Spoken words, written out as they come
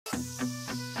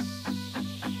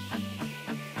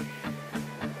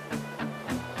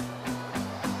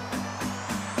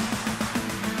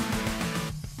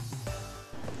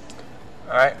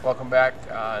Alright, welcome back.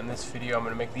 In this video I'm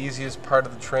going to make the easiest part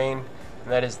of the train,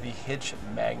 and that is the hitch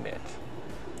magnet.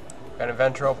 Got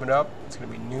Inventor opened up. It's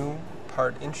going to be new,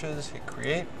 part inches, hit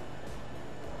create.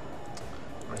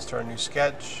 I'm going to start a new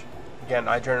sketch. Again,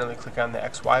 I generally click on the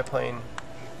XY plane.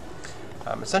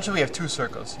 Essentially we have two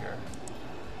circles here.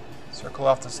 Circle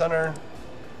off the center,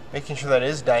 making sure that it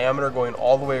is diameter going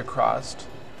all the way across.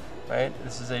 Right?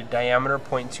 This is a diameter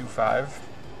 0.25.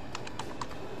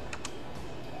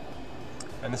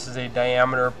 And this is a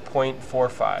diameter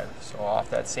 0.45. So off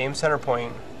that same center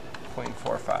point,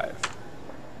 0.45.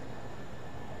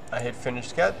 I hit finish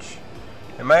sketch,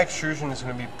 and my extrusion is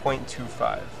going to be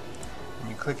 0.25.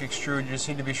 When you click extrude, you just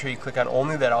need to be sure you click on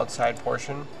only that outside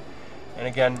portion. And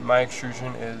again, my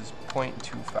extrusion is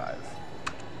 0.25.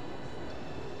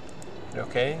 Hit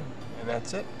OK, and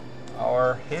that's it.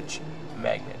 Our hitch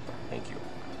magnet. Thank you.